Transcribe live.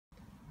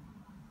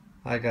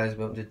Hi guys,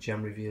 welcome to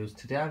Gem Reviews.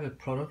 Today I have a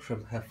product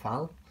from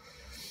Hafele.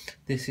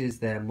 This is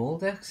their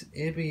moldex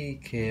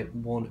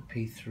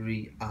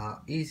ABK1P3R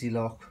Easy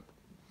Lock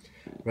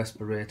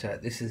respirator.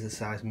 This is a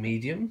size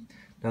medium.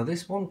 Now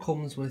this one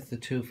comes with the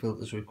 2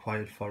 filters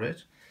required for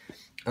it,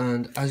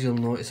 and as you'll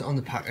notice on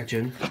the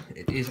packaging,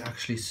 it is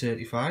actually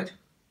certified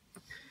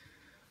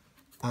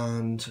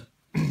and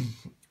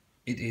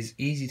it is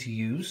easy to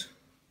use.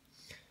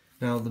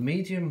 Now the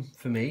medium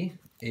for me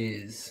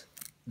is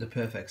the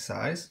perfect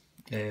size.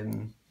 I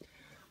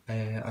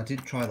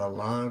did try the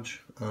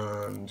large,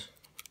 and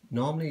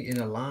normally in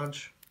a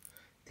large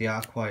they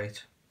are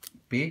quite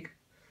big,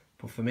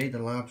 but for me the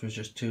large was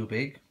just too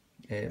big,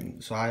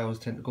 so I always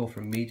tend to go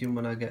for a medium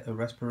when I get a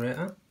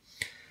respirator.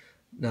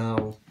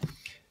 Now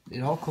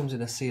it all comes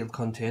in a sealed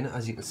container,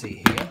 as you can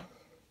see here,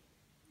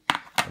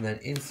 and then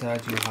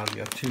inside you have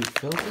your 2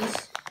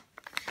 filters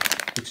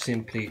which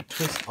simply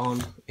twist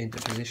on into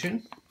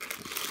position.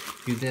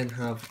 You then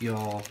have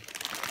your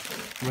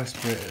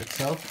respirator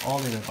itself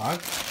all in a bag.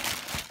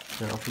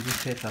 Now if we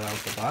just take that out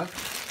of the bag,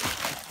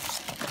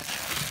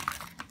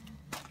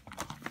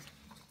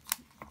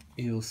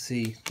 you'll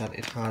see that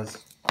it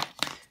has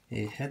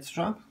a head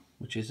strap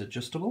which is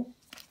adjustable,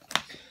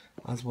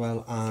 as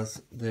well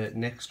as the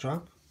neck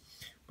strap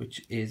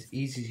which is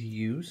easy to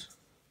use,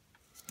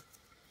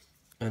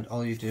 and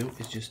all you do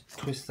is just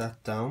twist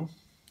that down,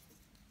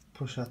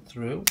 push that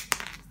through,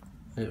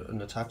 and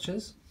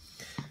attaches,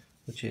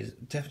 which is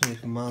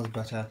definitely miles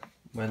better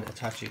when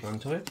attaching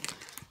onto it.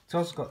 It's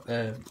also got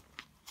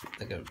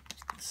like a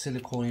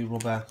silicone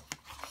rubber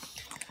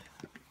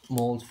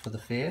mold for the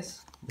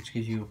face, which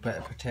gives you better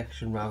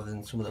protection rather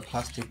than some of the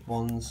plastic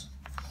ones,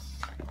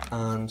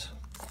 and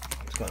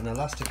it's got an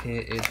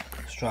elasticated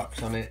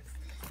straps on it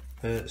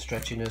for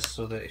stretchiness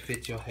so that it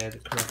fits your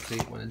head correctly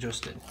when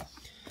adjusting.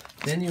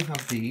 Then you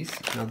have these.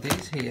 Now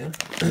these here,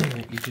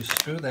 you just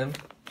screw them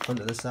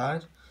onto the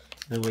side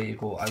and away you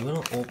go. I will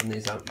not open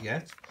these out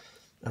yet,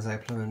 as I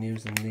plan on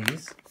using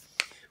these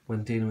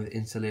when dealing with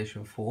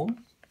insulation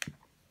foam,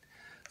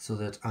 so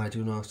that I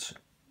do not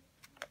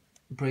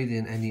breathe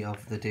in any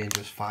of the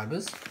dangerous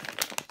fibres.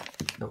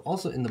 Now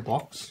also in the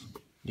box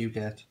you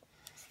get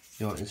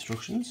your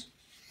instructions,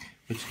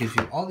 which gives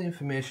you all the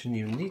information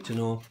you need to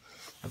know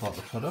about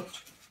the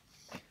product,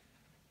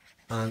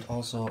 and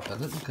also a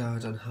little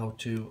guide on how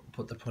to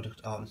put the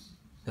product on.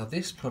 Now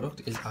this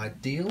product is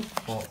ideal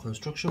for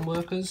construction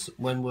workers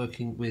when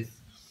working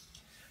with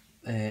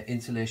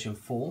insulation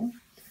foam,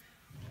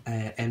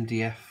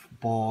 MDF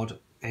board,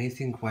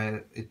 anything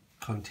where it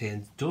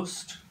contains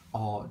dust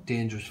or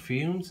dangerous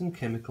fumes and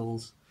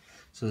chemicals,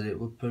 so that it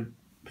will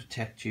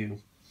protect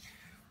you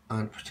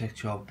and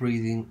protect your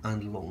breathing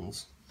and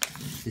lungs.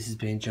 This has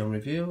been Gem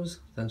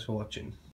Reviews. Thanks for watching.